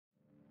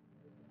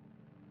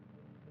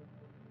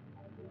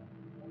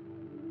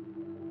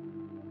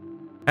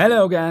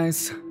Hello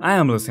guys, I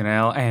am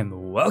Luizen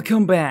and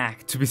welcome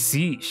back to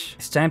Besiege.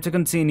 It's time to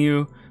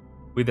continue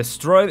with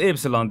Destroyed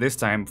Ypsilon this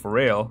time, for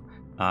real.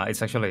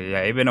 It's actually,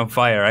 even on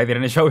fire. I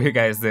didn't show you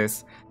guys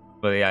this,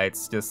 but yeah,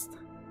 it's just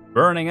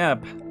burning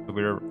up.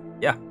 We're,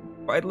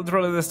 quite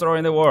literally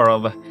destroying the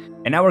world.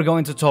 And now we're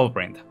going to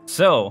Tolbrynd.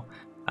 So,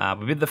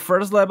 we did the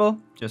first level,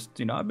 just,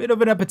 a bit of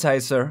an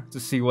appetizer to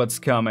see what's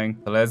coming.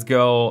 So let's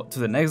go to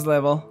the next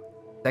level,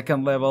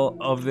 second level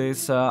of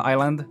this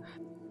island.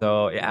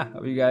 So yeah,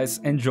 hope you guys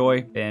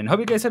enjoy, and hope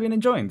you guys have been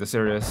enjoying the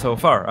series so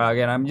far.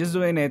 Again, I'm just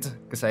doing it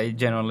because I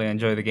genuinely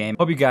enjoy the game.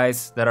 Hope you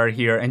guys that are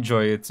here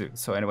enjoy it too.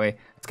 So anyway,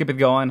 let's keep it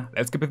going,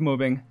 let's keep it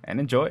moving, and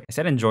enjoy. I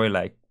said enjoy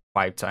like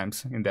 5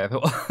 times in that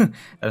whole,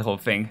 that whole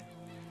thing.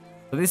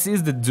 So this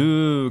is the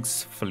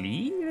Duke's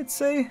Fleet, let's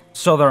say?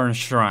 Southern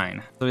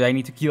Shrine. So I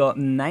need to kill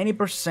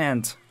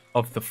 90%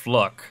 of the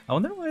flock. I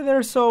wonder why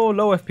they're so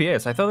low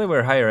FPS. I thought they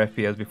were higher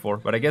FPS before,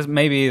 but I guess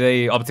maybe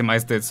they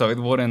optimized it so it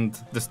wouldn't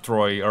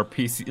destroy our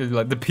PC,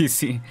 like the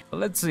PC.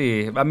 But let's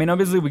see. I mean,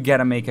 obviously we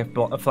gotta make a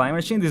flying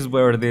machine. This is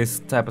where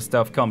this type of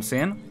stuff comes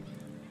in.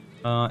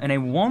 And I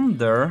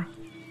wonder,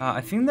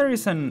 I think there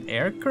is an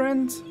air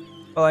current.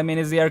 Well, I mean,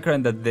 it's the air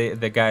current that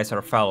the guys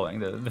are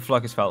following, the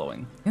flock is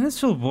following. I think this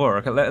should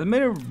work. Let me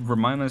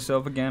remind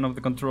myself again of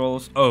the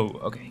controls. Oh,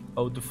 okay.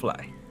 Oh, to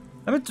fly.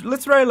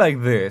 Let's try it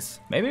like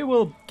this. Maybe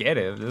we'll get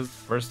it. This is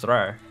first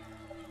try.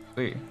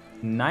 See,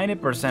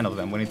 90% of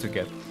them we need to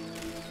get.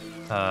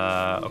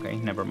 Okay,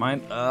 never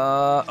mind.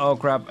 Oh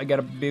crap! I got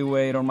a big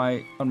weight on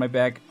my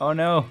back. Oh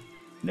no,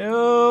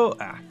 no!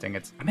 Ah, dang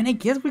it. I mean, I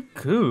guess we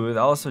could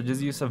also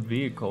just use a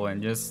vehicle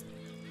and just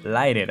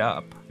light it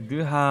up. We do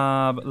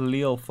have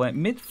little flame,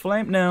 mid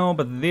flame. No,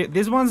 but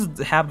these ones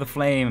have the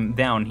flame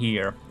down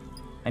here.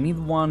 I need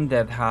one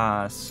that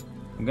has.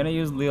 I'm gonna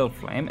use little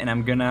flame, and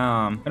I'm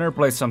gonna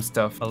replace some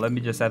stuff. Let me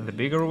just add the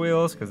bigger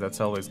wheels, because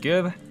that's always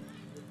good.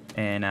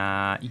 And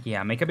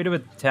yeah, make a bit of a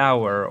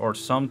tower or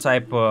some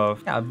type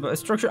of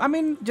structure. I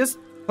mean, just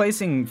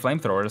placing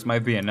flamethrowers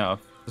might be enough.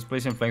 Just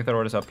placing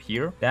flamethrowers up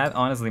here. That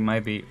honestly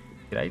might be.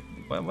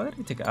 What did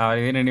I take? I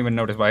didn't even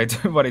notice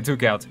what I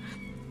took out.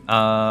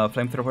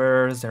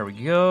 Flamethrowers. There we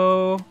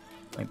go.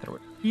 Flamethrower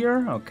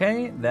here.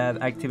 Okay, that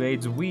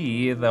activates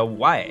with a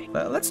Y.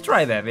 Let's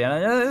try that. Yeah,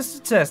 let's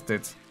test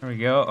it. There we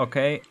go.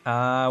 Okay,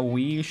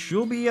 we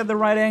should be at the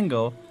right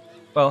angle.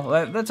 Well,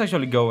 let's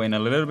actually go in a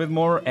little bit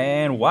more.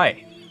 And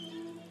Y.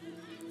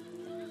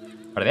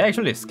 Are they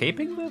actually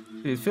escaping?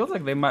 It feels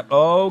like they might.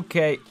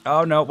 Okay.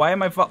 Oh no! Why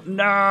am I fall?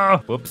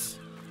 No! Whoops.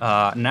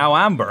 Now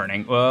I'm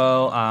burning.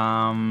 Well,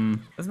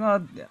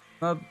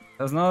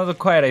 that's not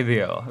quite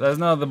ideal. That's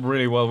not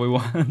really what we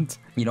want.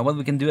 You know what?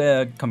 We can do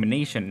a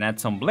combination and add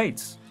some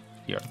blades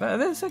here.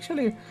 This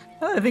actually,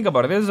 now that I think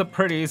about it, this is a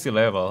pretty easy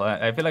level.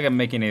 I feel like I'm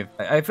making it.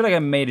 I feel like I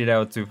made it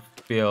out to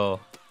feel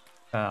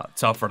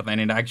tougher than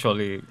it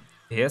actually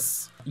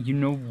is. You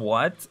know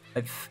what?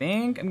 I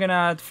think I'm gonna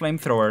add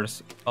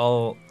flamethrowers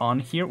all on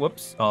here.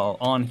 Whoops, all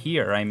on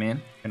here. I mean,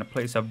 I'm gonna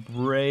place a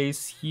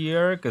brace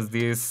here because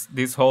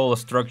this whole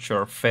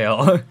structure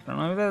fell. I don't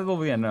know if that will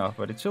be enough,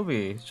 but it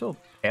should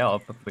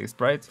help at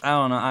least, right? I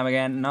don't know. I'm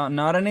again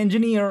not an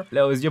engineer.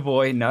 Hello, is your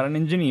boy, not an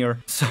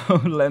engineer. So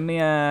let me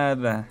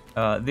add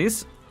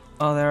this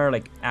other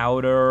like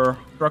outer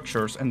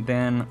structures and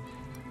then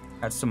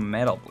add some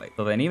metal blade.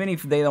 So then even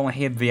if they don't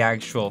hit the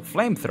actual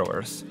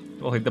flamethrowers,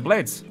 we'll hit the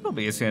blades. It'll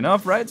be easy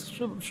enough, right?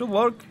 Should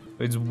work.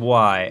 It's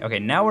Y. Okay,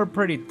 now we're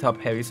pretty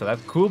top heavy, so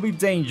that could be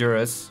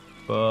dangerous,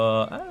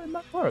 but it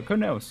might work. Who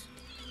knows?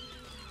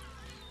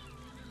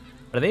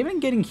 Are they even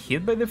getting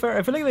hit by the fire?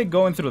 I feel like they're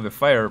going through the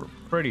fire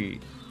pretty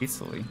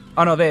easily.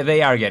 Oh no,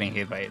 they are getting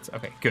hit by it.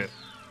 Okay, good.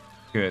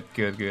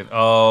 Good.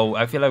 Oh,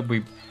 I feel like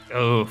we...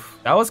 Oof.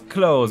 That was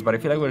close, but I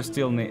feel like we're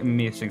still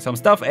missing some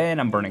stuff, and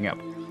I'm burning up.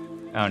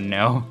 Oh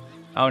no.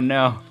 Oh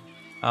no.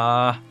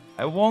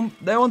 They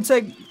won't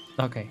take...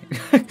 Okay.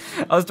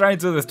 I was trying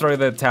to destroy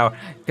the tower.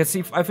 Because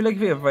I feel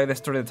like if I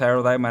destroy the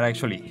tower, I might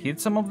actually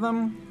hit some of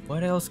them.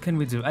 What else can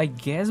we do? I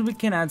guess we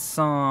can add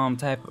some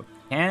type of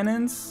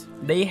cannons.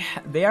 They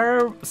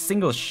are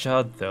single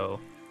shot though.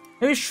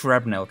 Maybe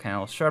shrapnel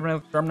cannons.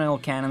 Shrapnel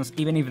cannons,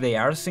 even if they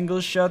are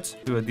single shots,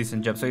 do a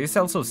decent job. So it's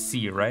also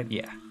C, right?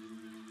 Yeah.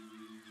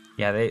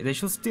 Yeah, they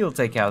should still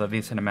take out a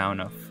decent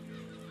amount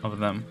of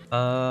them.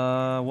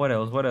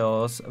 What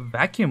else?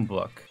 Vacuum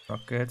block.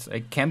 Rockets. I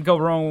can't go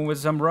wrong with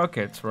some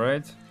rockets,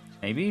 right?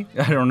 Maybe?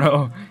 I don't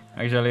know.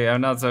 Actually,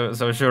 I'm not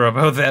so sure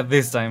about that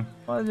this time.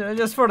 Well,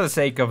 just for the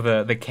sake of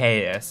the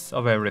chaos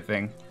of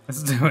everything.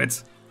 Let's do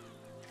it.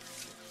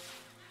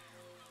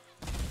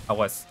 That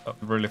was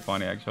really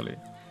funny, actually.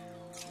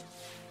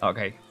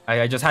 Okay,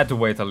 I just had to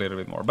wait a little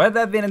bit more, but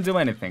that didn't do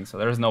anything, so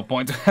there's no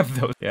point to have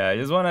those. Yeah, I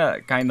just want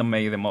to kind of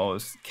make the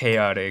most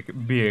chaotic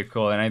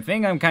vehicle, and I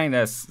think I'm kind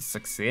of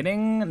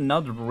succeeding,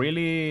 not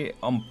really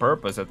on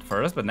purpose at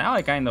first, but now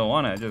I kind of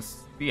want to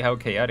just see how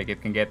chaotic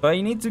it can get. But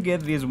I need to get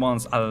these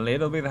ones a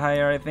little bit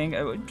higher, I think.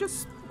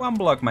 Just one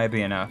block might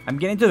be enough. I'm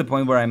getting to the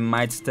point where I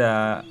might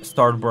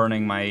start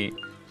burning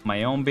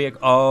my own vehicle.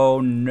 Oh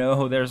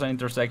no, there's an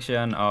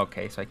intersection.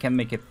 Okay, so I can't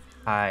make it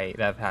high,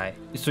 that high.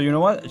 So you know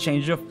what?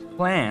 Change of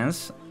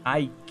plans. What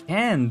I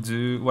can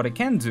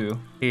do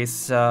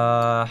is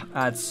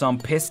add some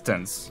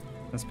pistons.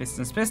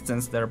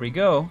 Pistons. There we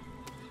go.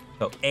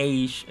 So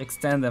H,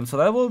 extend them. So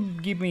that will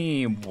give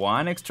me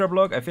 1 extra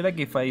block. I feel like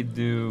if I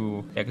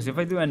do, yeah, because if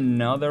I do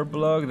another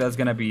block, that's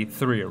gonna be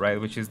 3,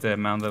 right? Which is the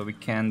amount that we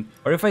can.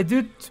 Or if I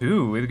do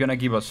 2, it's gonna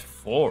give us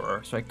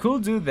 4. So I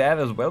could do that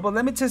as well. But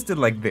let me test it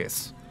like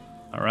this.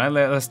 All right,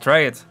 let's try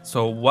it.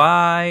 So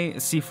Y,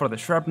 C for the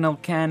shrapnel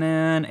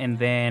cannon, and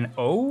then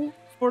O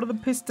for the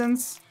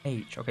pistons.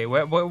 H. Okay,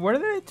 where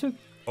did I took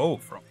O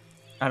from?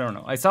 I don't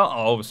know. I saw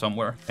O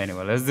somewhere.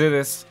 Anyway, let's do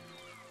this.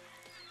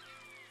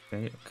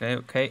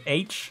 Okay.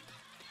 H.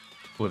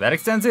 Oh, that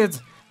extends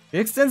it. It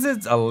extends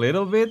it a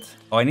little bit.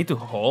 Oh, I need to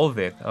hold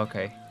it.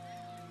 Okay.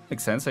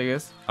 Makes sense, I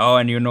guess. Oh,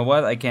 and you know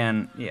what? I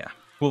can, yeah,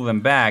 pull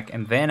them back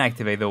and then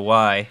activate the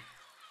Y.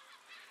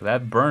 So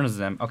that burns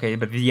them. Okay,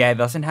 but yeah, it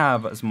doesn't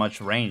have as much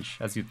range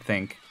as you'd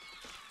think.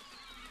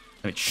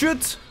 It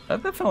shoots.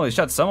 That definitely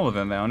shot some of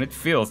them down. It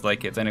feels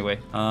like it anyway.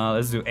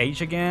 Let's do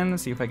H again.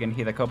 See if I can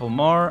hit a couple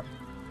more.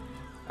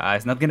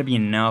 It's not gonna be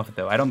enough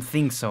though. I don't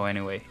think so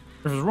anyway.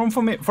 There's room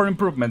for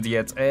improvement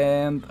yet,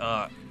 and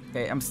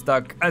okay, I'm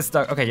stuck.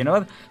 Okay, you know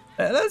what?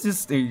 Let's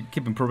just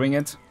keep improving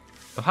it.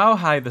 So how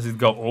high does it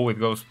go? Oh, it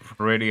goes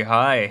pretty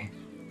high.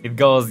 It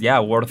goes, yeah,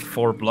 worth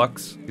 4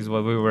 blocks is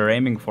what we were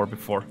aiming for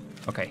before.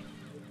 Okay.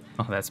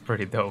 Oh, that's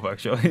pretty dope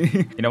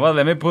actually. You know what?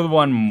 Let me put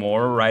one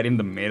more right in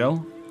the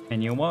middle.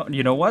 And you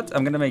know what?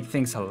 I'm gonna make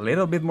things a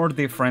little bit more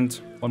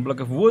different. 1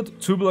 block of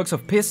wood, 2 blocks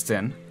of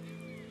piston.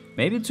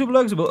 Maybe 2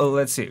 blocks, but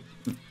let's see.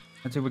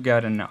 Let's see if we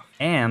got enough.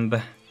 And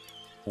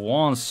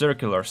 1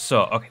 circular.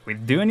 So, okay, we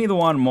do need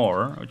 1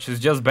 more, which is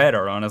just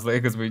better, honestly,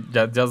 because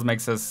that just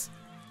makes us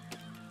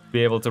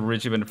be able to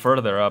reach even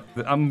further up.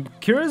 I'm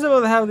curious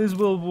about how this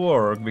will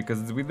work,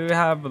 because we do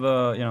have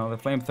the, you know, the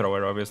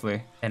flamethrower,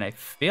 obviously. And I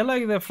feel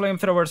like the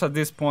flamethrowers at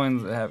this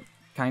point are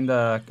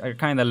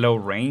kinda low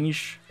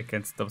range. I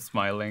can't stop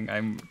smiling.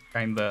 I'm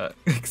kinda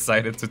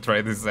excited to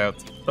try this out.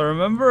 So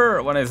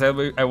remember when I said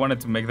I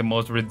wanted to make the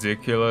most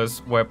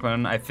ridiculous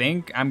weapon? I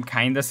think I'm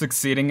kinda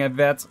succeeding at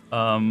that.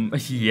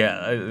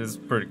 Yeah, it's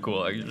pretty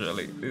cool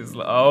actually.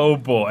 Oh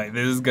boy,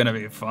 this is gonna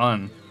be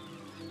fun.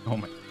 Oh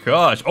my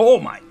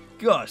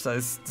gosh,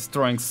 that's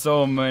destroying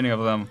so many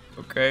of them.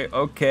 Okay.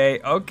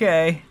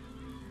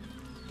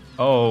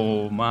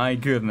 Oh my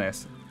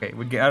goodness. Okay,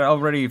 we got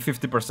already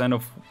 50%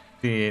 of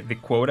the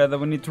quota that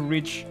we need to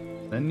reach.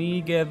 Let me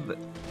get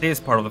this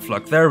part of the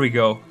flock. There we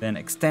go. Then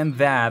extend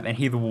that and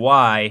hit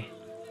Y.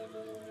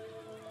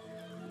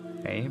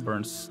 Okay,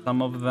 burn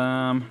some of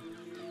them.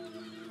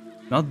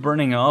 Not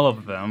burning all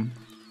of them.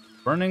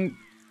 Burning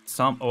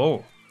some.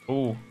 Oh.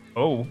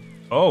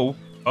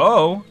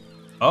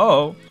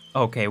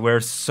 Okay, we're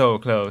so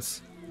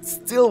close.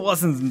 Still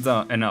wasn't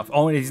enough.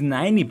 Oh, it is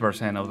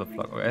 90% of the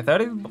flock. I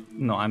thought it.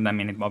 No, I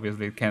mean, it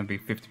obviously it can't be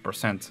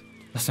 50%.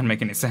 Doesn't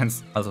make any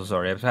sense. Also,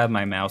 sorry, I've had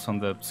my mouse on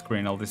the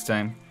screen all this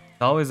time.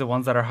 It's always the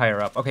ones that are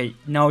higher up. Okay,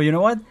 no, you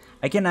know what?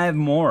 I can add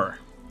more.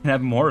 I can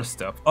add more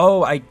stuff.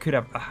 Oh, I could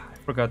have... I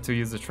forgot to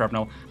use the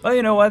shrapnel. Well,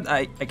 you know what?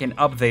 I can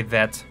update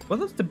that.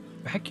 What does the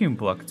vacuum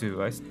block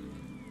do? I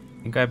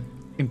think I've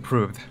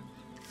improved.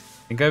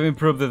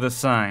 The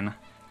design.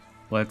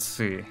 Let's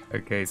see.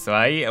 Okay, so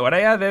what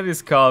I added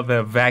is called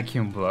the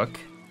vacuum block.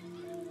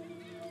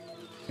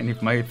 And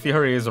if my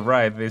theory is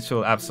right, this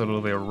should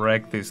absolutely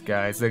wreck these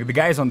guys. The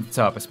guys on the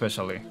top,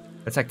 especially.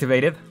 Let's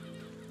activate it.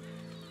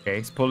 Okay,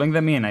 it's pulling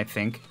them in, I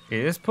think. It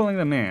is pulling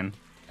them in.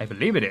 I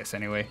believe it is,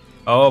 anyway.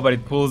 Oh, but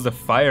it pulls the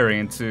fire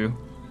in, too.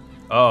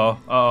 Oh,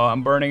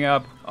 I'm burning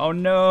up. Oh,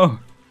 no.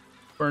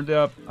 Burned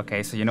up.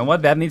 Okay, so you know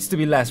what? That needs to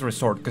be last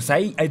resort. Because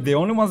the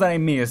only ones that I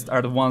missed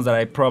are the ones that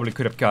I probably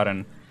could have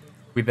gotten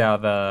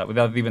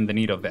without even the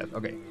need of that.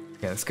 Okay,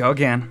 let's go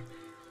again.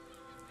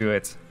 Do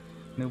it.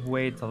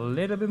 Wait a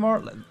little bit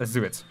more. Let's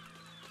do it.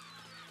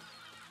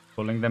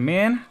 Pulling them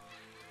in.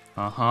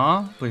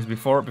 Please,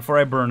 before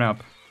I burn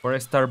up. Before I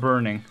start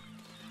burning.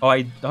 Oh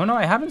no,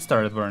 I haven't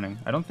started burning.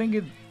 I don't think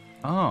it.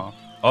 Oh,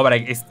 but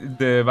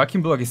the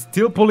vacuum block is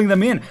still pulling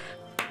them in.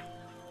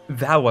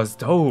 That was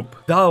dope.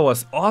 That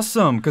was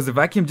awesome. Because the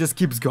vacuum just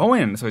keeps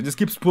going, so it just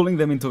keeps pulling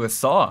them into the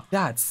saw.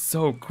 That's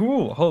so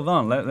cool. Hold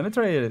on. Let me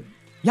try it.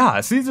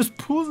 Yeah, see, it just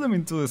pulls them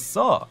into the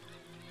saw.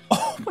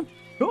 Oh my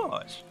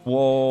gosh.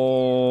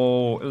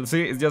 Whoa.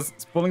 See, it's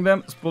just pulling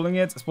them, pulling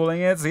it.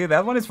 See,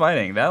 that one is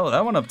fighting.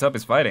 That one up top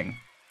is fighting.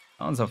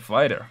 That one's a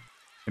fighter.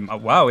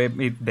 Wow,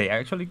 they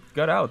actually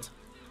got out.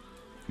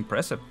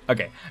 Impressive.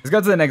 Okay, let's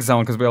go to the next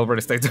zone because we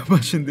already stayed too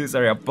much in this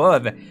area,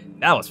 but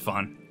that was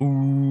fun.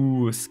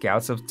 Ooh,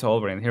 Scouts of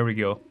Tolbrynd. Here we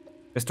go.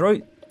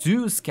 Destroy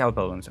 2 scout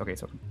balloons. Okay,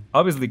 so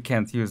obviously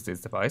can't use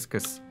this device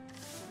because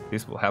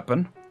this will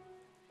happen.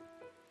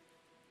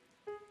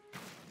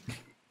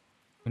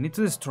 We need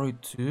to destroy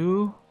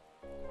 2.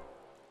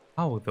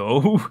 How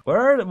though?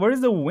 Where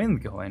is the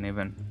wind going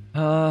even?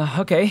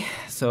 Okay,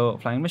 so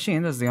flying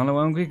machine, that's the only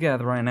one we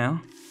got right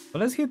now. But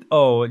let's hit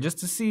O just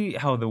to see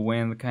how the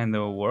wind kind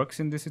of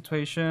works in this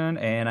situation,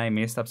 and I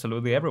missed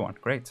absolutely everyone.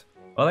 Great.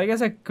 Well, I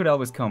guess I could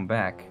always come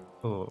back.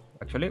 Oh,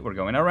 actually, we're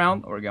going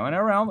around. We're going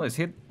around. Let's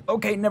hit.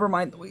 Okay, never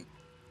mind. Wait.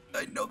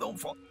 No, don't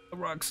fall. The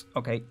rocks.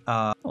 Okay.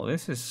 Well,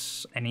 this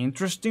is an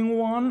interesting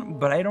one,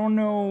 but I don't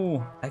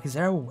know. Like, is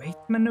there a way to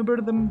maneuver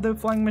the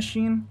flying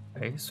machine?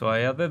 Okay, so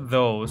I added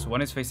those.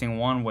 One is facing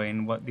one way,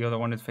 and the other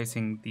one is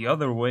facing the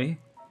other way.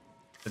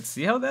 Let's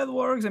see how that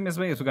works. I mean,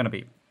 it's gonna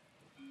be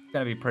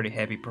pretty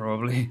heavy,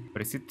 probably.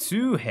 But is it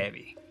too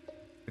heavy?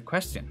 The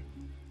question.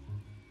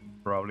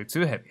 Probably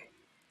too heavy.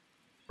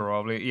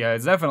 Probably, yeah,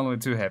 it's definitely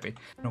too heavy.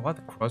 You know what?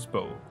 The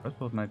crossbow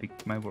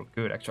might work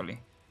good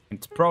actually.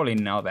 It's probably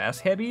not as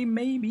heavy,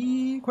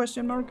 maybe?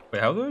 Question mark. Wait,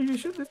 how do you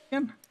shoot this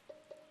again?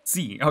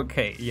 See,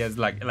 okay, yes,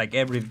 like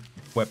every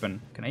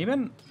weapon. Can I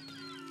even?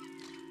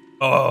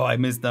 Oh, I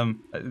missed them.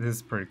 This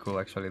is pretty cool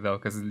actually though,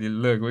 because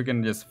look, we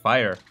can just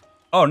fire.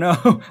 Oh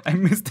no, I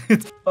missed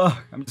it. Oh,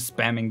 I'm just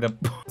spamming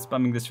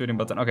the shooting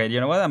button. Okay, you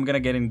know what? I'm gonna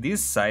get in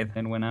this side,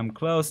 and when I'm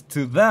close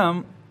to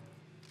them,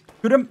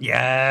 shoot them.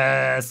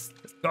 Yes.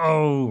 Let's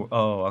go.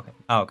 Oh, okay.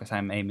 Oh, because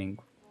I'm aiming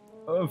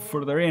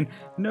further in.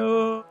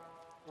 No.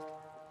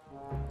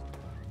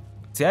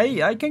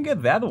 See, I can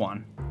get that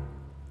one.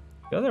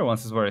 The other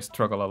ones is where I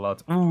struggle a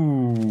lot.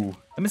 Ooh.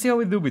 Let me see how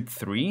we do with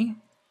 3.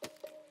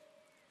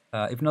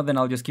 If not, then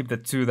I'll just keep the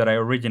 2 that I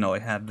originally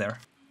had there.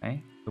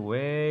 Okay. The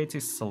weight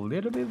is a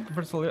little bit...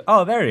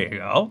 Oh, there you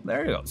go.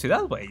 There you go. See,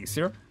 that's way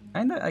easier.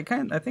 I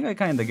think I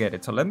kinda get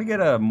it. So let me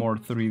get a more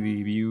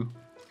 3D view.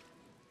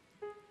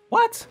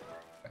 What?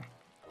 Okay.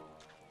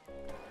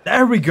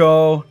 There we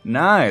go.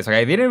 Nice. Okay,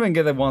 I didn't even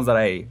get the ones that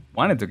I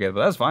wanted to get,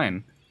 but that's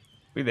fine.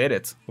 We did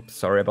it. Oops,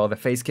 sorry about the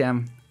face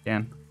cam.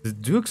 Again. The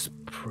Duke's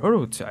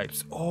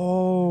prototypes.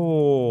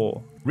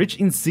 Oh, reach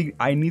insignia.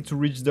 I need to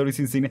reach those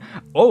insignia.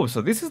 Oh,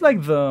 so this is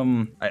like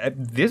the.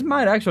 This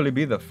might actually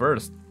be the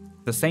first,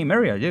 the same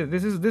area. Yeah,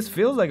 this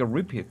feels like a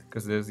repeat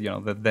because there's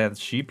the dead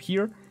sheep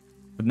here,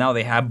 but now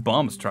they have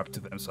bombs strapped to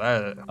them.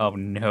 So oh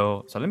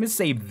no. So let me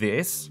save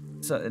this.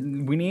 So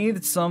we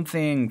need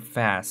something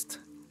fast,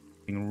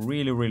 something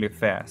really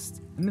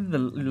fast.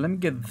 Let me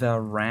get the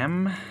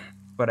RAM.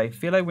 But I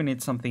feel like we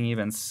need something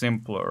even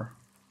simpler.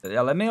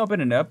 Yeah, let me open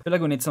it up. I feel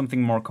like we need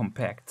something more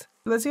compact.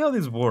 Let's see how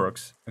this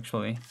works,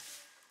 actually.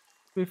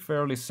 Be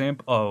fairly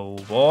simple. Oh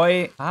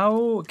boy.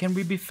 How can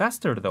we be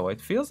faster though?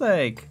 It feels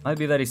like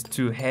maybe that is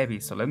too heavy.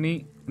 So let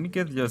me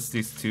get just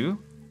these 2.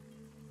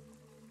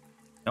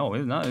 No,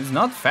 it's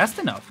not fast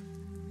enough.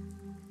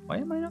 Why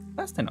am I not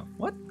fast enough?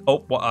 What?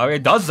 Oh, well,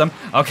 it does them.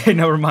 Okay,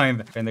 never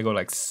mind. Can they go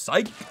like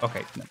psych?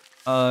 Okay. No.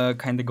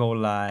 Kinda go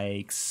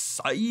like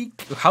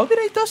psych. How did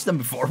I touch them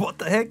before? What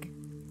the heck?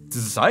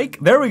 Psych.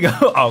 There we go.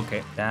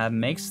 Okay, that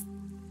makes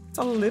it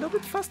a little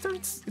bit faster.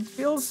 It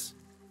feels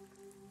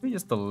maybe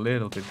just a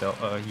little bit though.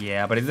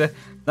 Yeah, but it's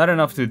not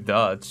enough to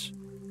dodge.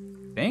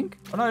 I think.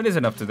 Oh no, it is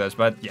enough to dodge.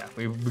 But yeah,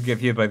 we get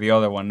hit by the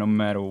other one no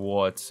matter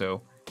what.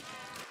 So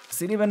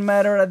does it even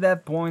matter at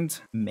that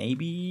point?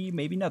 Maybe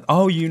not.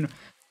 Oh,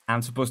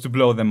 I'm supposed to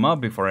blow them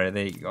up before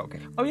they. Okay.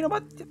 Oh, you know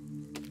what?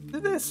 Do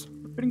this.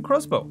 Repeating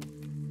crossbow.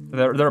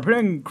 The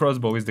repeating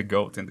crossbow is the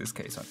GOAT in this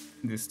case,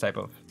 in this type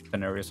of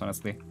scenarios,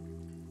 honestly.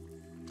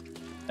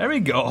 There we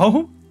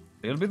go.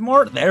 A little bit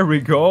more. There we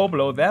go.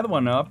 Blow that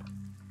one up.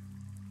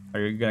 Are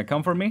you gonna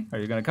come for me? Are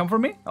you gonna come for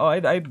me? Oh,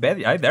 I bet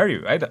you. I dare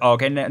you.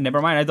 Okay, never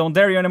mind. I don't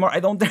dare you anymore. I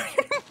don't dare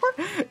you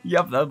anymore.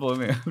 Yep, that blew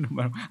me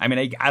up. I mean,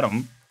 I got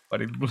him,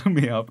 but it blew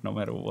me up no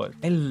matter what.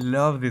 I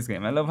love this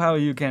game. I love how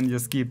you can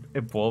just keep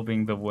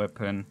evolving the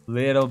weapon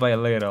little by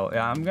little.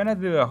 Yeah, I'm gonna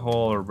do a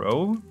whole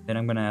row. Then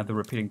I'm gonna have the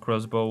repeating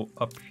crossbow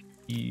up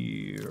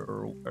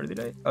here. Where did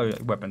I? Oh, yeah,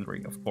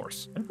 weaponry, of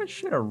course. What if I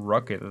shoot a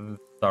rocket at the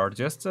start,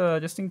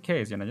 just in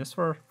case, just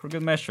for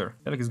good measure.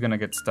 I feel like it's gonna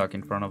get stuck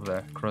in front of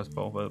the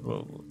crossbow, but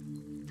we'll...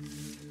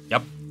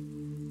 Yep.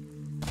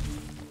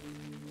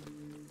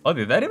 Oh,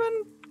 did that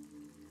even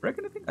break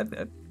anything? I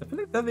feel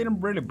like that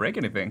didn't really break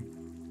anything.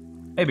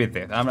 Maybe it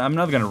did. I'm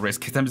not gonna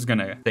risk it. I'm just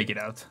gonna take it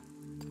out.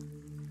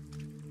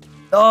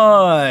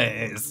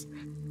 Nice!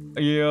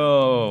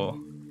 Yo!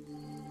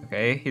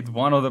 Okay, hit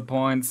one of the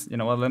points. You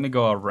know what, let me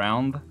go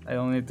around. I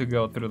don't need to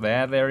go through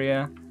that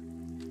area.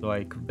 So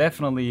I could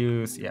definitely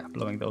use, yeah,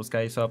 blowing those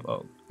guys up.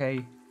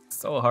 Okay,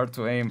 so hard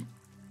to aim.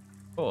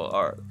 So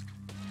hard.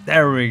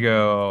 There we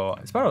go.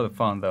 It's part of the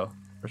fun though,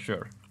 for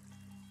sure.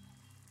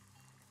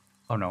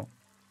 Oh no.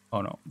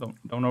 Oh no,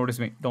 don't notice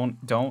me. Don't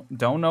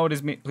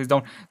notice me. Please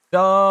don't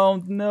no.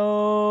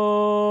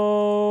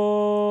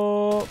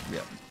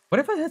 Yeah. What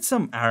if I had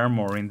some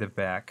armor in the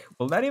back?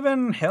 Will that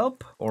even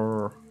help?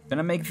 Or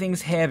gonna make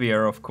things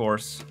heavier, of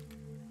course.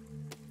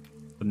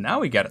 But now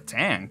we got a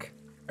tank.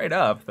 Straight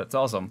up, that's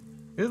awesome.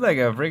 This is like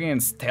a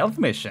freaking stealth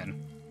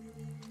mission.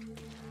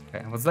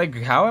 Okay, it's like,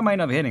 how am I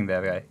not hitting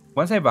that guy?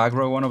 Once I back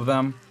row one of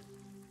them,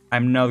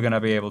 I'm not gonna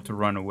be able to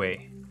run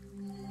away.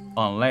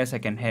 Unless I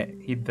can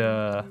hit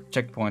the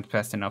checkpoint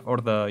fast enough, or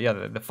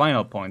the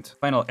final point,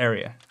 final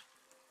area.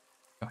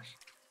 Gosh,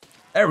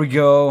 there we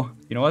go.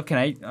 You know what?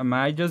 I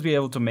might just be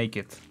able to make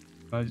it.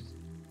 Wait,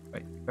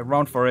 if I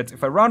run for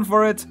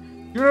it,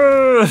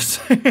 yes,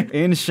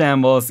 in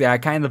shambles. Yeah,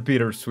 kind of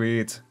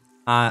bittersweet.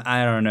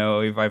 I don't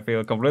know if I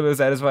feel completely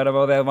satisfied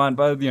about that one,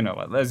 but you know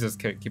what, let's just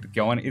keep it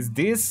going. Is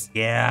this?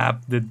 Yeah,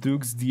 the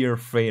Duke's Deer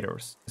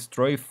freighters.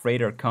 Destroy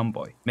freighter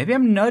convoy. Maybe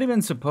I'm not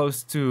even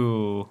supposed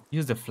to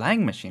use the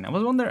flying machine. I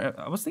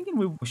was thinking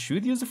we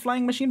should use the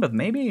flying machine, but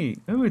maybe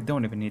we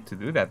don't even need to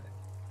do that.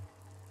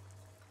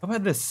 How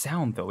about the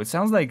sound though? It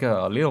sounds like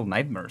Little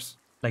Nightmares.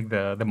 Like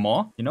the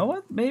maw. You know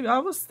what? Maybe I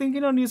was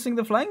thinking on using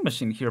the flying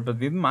machine here,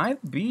 but it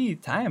might be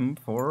time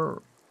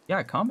for...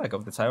 yeah, comeback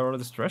of the Tower of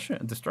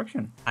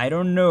Destruction. I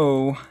don't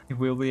know if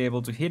we'll be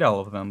able to hit all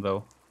of them,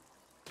 though.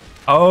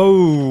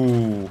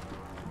 Oh!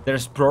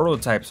 There's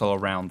prototypes all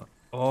around.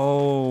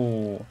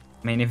 Oh!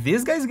 I mean, if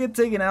these guys get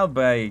taken out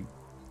by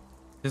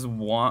just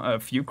a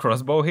few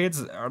crossbow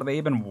hits, are they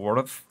even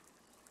worth,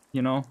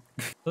 you know?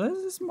 So this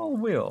is a small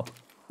wheel.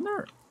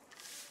 No.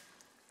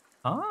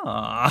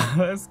 Ah,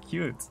 that's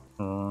cute.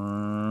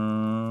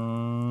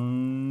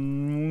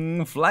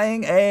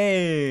 Flying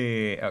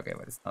A. Okay,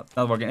 but it's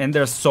not working. And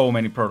there's so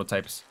many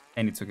prototypes.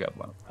 I need to get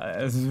one.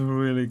 That's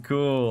really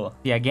cool.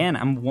 Yeah, again,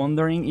 I'm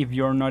wondering if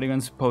you're not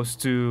even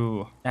supposed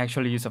to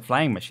actually use a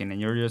flying machine, and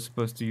you're just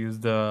supposed to use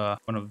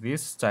one of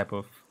these type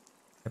of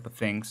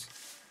things.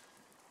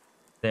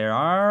 There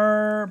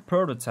are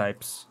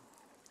prototypes.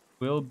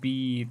 Will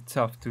be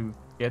tough to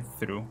get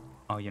through.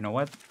 Oh, you know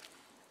what?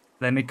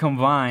 Let me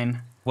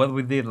combine what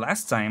we did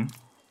last time.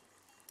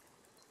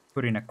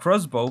 Put in a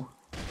crossbow.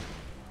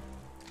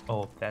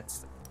 Oh,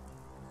 that's...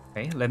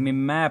 okay, let me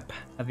map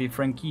a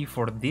different key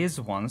for these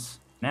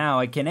ones. Now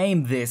I can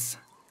aim this.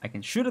 I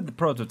can shoot at the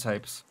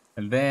prototypes.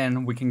 And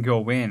then we can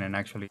go in and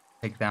actually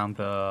take down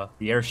the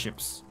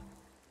airships.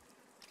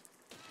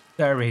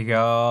 There we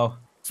go.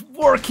 It's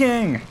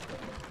working!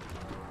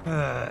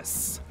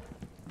 Yes.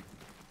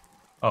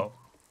 Oh.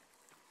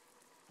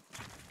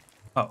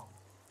 Oh.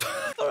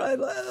 Alright,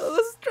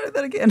 let's try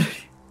that again.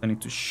 I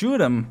need to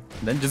shoot him,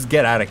 then just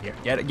get out of here.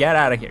 Get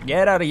out of here.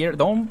 Get out of here.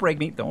 Don't break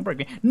me. Don't break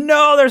me.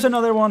 No, there's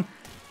another one.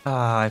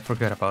 Ah, I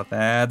forgot about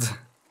that.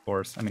 Of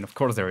course. I mean, of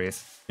course there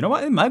is. You know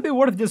what? It might be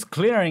worth just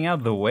clearing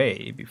out the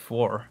way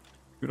before.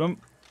 Shoot him.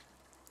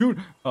 Shoot.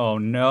 Oh,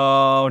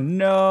 no.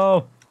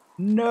 No.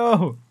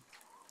 No.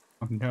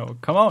 Oh, no.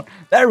 Come on.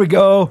 There we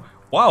go.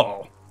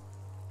 Wow.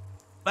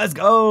 Let's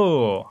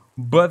go.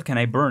 But can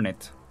I burn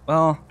it?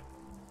 Well,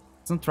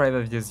 let's not try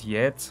that just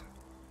yet.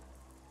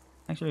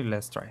 Actually,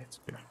 let's try it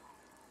here.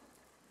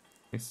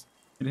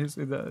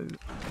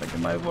 Like it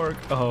might work.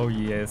 Oh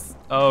yes.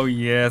 Oh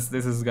yes,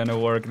 this is gonna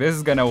work. This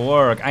is gonna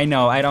work. I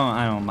know, I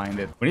don't mind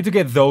it. We need to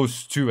get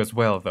those two as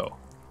well though.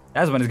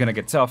 That's when it's gonna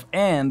get tough,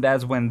 and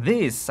that's when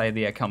this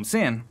idea comes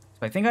in.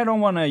 So I think I don't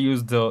wanna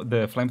use the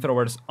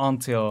flamethrowers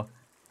until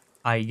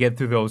I get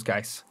to those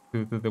guys.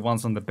 To the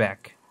ones on the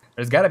back.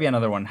 There's gotta be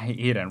another one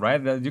hidden,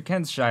 right? You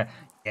can't shy.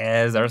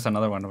 Yes, there's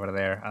another one over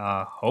there.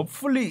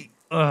 Hopefully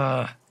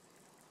I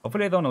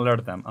don't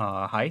alert them.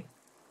 Hi?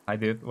 Hi,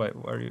 dude. Why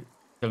are you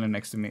chilling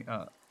next to me?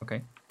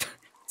 Okay.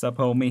 What's up,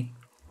 homie?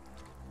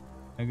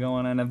 You go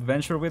on an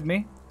adventure with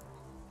me?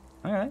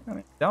 Alright, I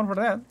mean, down for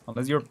that.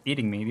 Unless you're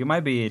eating me. You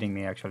might be eating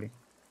me, actually.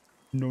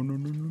 No.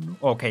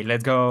 Okay,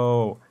 let's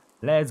go.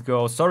 Let's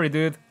go. Sorry,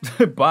 dude.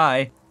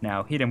 Bye.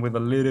 Now, hit him with a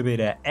little bit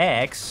of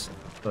X.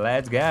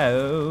 Let's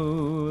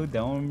go.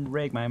 Don't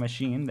break my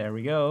machine. There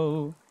we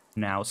go.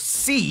 Now,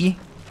 C.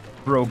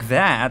 Broke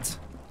that.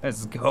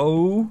 Let's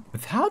go.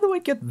 But how do I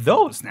get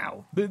those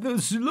now?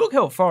 Look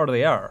how far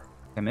they are.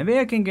 Okay, maybe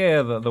I can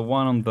get the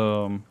one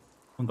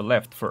on the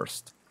left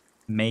first.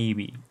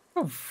 Maybe.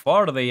 How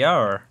far they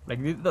are. Like,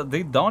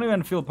 they don't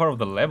even feel part of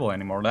the level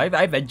anymore.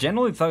 I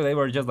genuinely thought they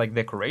were just like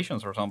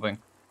decorations or something.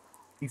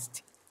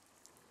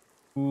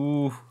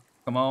 Ooh,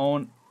 come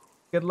on.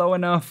 Get low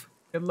enough.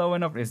 Get low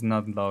enough. It's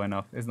not low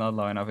enough. It's not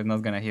low enough. It's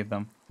not gonna hit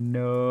them.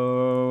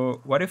 No.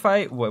 What if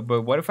I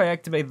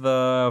activate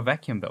the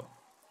vacuum though?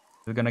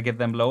 Is it gonna get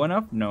them low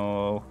enough?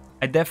 No.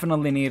 I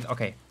definitely need...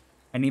 okay.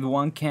 I need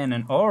one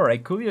cannon. Or I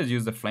could just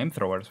use the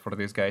flamethrowers for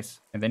these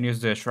guys. And then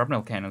use the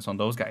shrapnel cannons on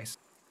those guys.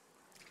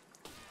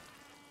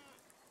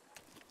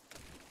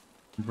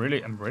 I'm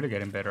really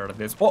getting better at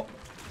this. Oh!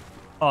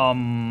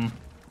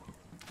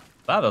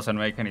 That doesn't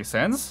make any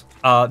sense.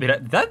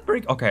 Did that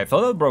break? Okay, I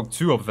thought that broke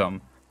two of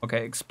them.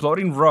 Okay,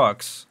 exploding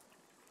rocks.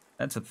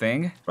 That's a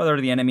thing. Rather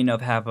the enemy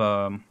not have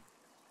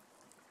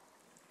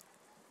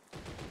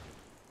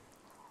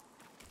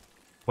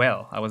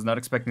well, I was not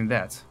expecting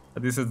that. A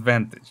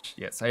disadvantage.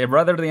 Yes, I'd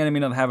rather the enemy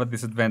not have a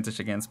disadvantage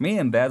against me,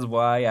 and that's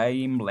why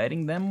I'm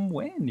letting them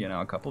win, you know,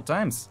 a couple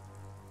times.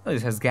 So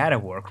this has gotta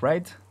work,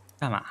 right?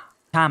 Come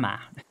on.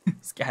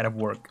 It's gotta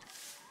work.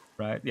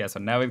 Right? Yeah, so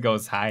now it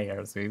goes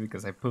higher, see,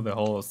 because I put the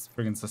whole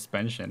friggin'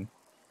 suspension.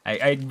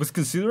 I was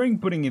considering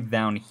putting it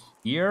down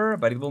here,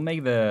 but it will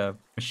make the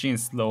machine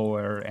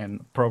slower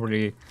and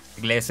probably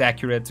less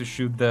accurate to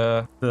shoot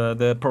the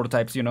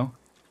prototypes, you know?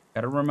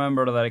 Gotta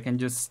remember that I can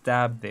just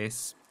stab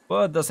this,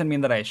 but doesn't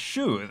mean that I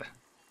should.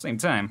 Same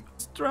time.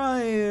 Let's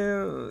try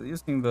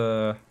using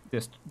the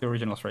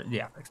original straight.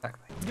 Yeah,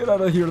 exactly. Let's get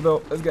out of here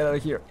though. Let's get out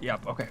of here.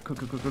 Yep, okay,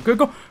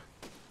 go.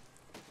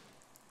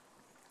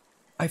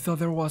 I thought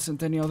there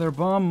wasn't any other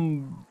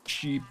bomb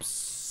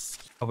ships.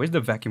 Oh, where's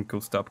the vacuum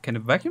cool stop? Can the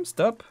vacuum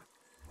stop?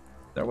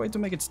 Is there a way to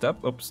make it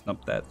stop? Oops,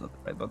 not that, not the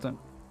right button.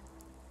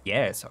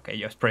 Yes, okay,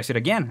 just press it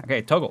again.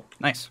 Okay, toggle,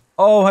 nice.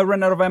 Oh, I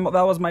ran out of ammo,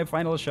 that was my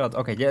final shot.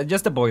 Okay, yeah,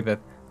 just avoid it,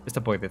 just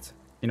avoid it.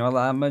 You know,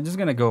 I'm just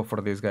gonna go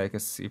for this guy,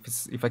 because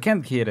if I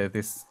can't hit it,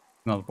 it's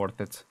not worth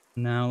it.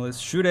 Now let's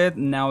shoot it.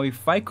 Now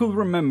if I could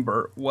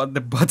remember what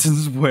the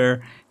buttons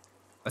were,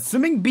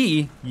 assuming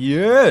B,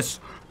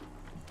 yes!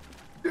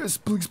 Yes,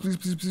 please, please,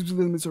 please, please, please,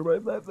 let me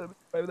survive that, let me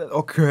survive that.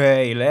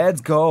 Okay,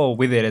 let's go.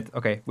 We did it.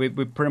 Okay, we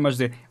pretty much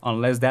did.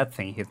 Unless that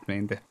thing hit me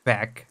in the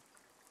back.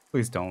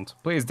 Please don't.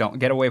 Please don't.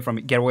 Get away from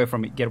me. Get away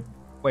from me. Get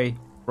away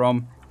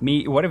from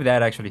me. What if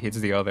that actually hits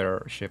the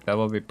other ship? That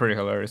will be pretty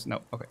hilarious.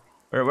 No, okay.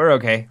 We're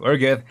okay. We're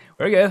good.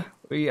 We're good.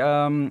 We,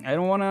 I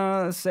don't want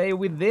to say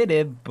we did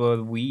it,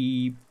 but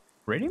we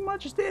pretty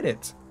much did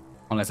it.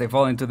 Unless I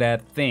fall into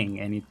that thing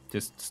and it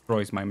just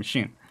destroys my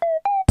machine.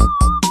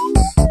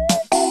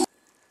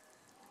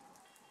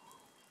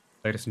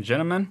 Ladies and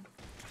gentlemen,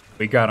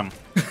 we got him.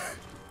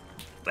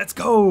 Let's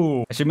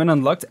go! Achievement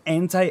unlocked,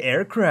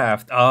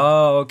 anti-aircraft.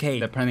 Oh, okay.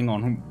 Depending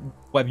on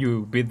what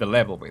you beat the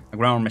level with. A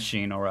ground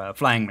machine or a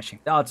flying machine.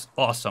 That's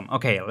awesome.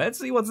 Okay, let's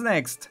see what's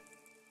next.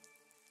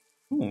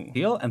 Ooh,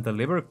 heal and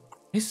deliver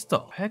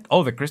crystal. Heck,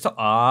 oh, the crystal.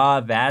 Ah,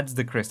 that's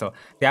the crystal.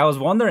 Yeah, I was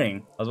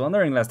wondering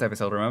last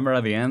episode, remember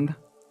at the end?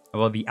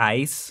 About the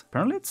ice.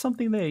 Apparently it's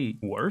something they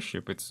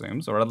worship, it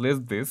seems. Or at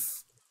least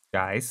these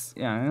guys.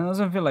 Yeah, it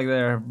doesn't feel like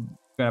they're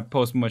gonna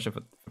pose much of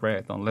a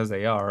threat unless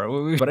they are.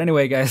 But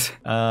anyway, guys,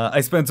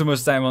 I spent too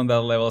much time on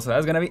that level, so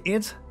that's gonna be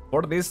it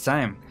for this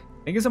time.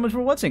 Thank you so much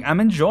for watching. I'm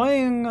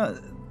enjoying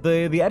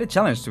the added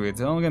challenge to it,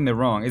 don't get me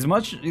wrong. It's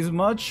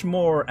much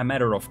more a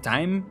matter of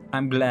time.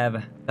 I'm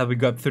glad that we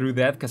got through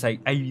that, because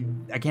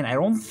again, I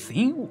don't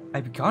think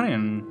I've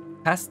gotten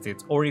past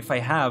it, or if I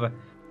have,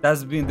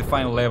 that's been the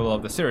final level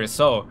of the series.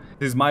 So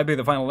this might be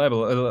the final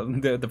level,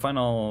 the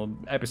final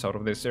episode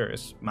of this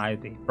series.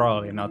 Might be,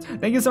 probably not.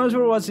 Thank you so much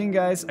for watching,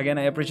 guys. Again,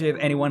 I appreciate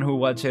anyone who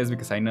watches,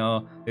 because I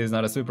know it's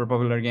not a super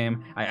popular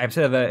game. I've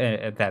said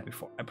that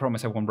before. I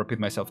promise I won't repeat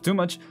myself too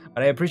much,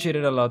 but I appreciate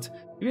it a lot.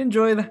 If you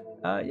enjoyed,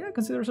 yeah,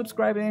 consider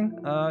subscribing.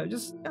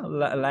 Just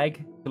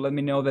like to let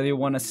me know that you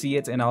want to see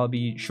it, and I'll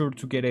be sure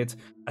to get it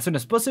as soon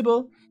as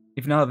possible.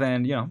 If not,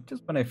 then, you know,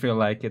 just when I feel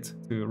like it,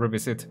 to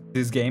revisit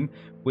this game,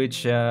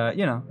 which, you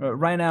know,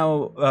 right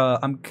now,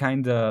 I'm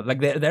kind of,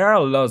 like, there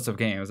are lots of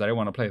games that I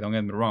want to play, don't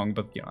get me wrong,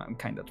 but, you know, I'm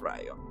kind of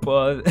dry.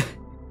 But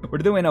we're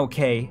doing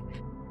okay,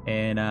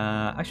 and,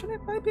 actually, I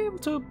might be able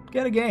to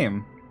get a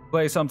game,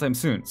 play sometime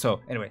soon. So,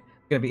 anyway,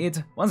 that's gonna be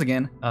it. Once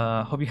again,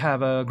 hope you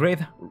have a great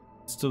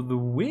rest of the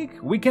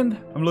weekend.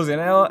 I'm Luizen,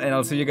 and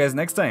I'll see you guys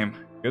next time.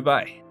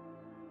 Goodbye.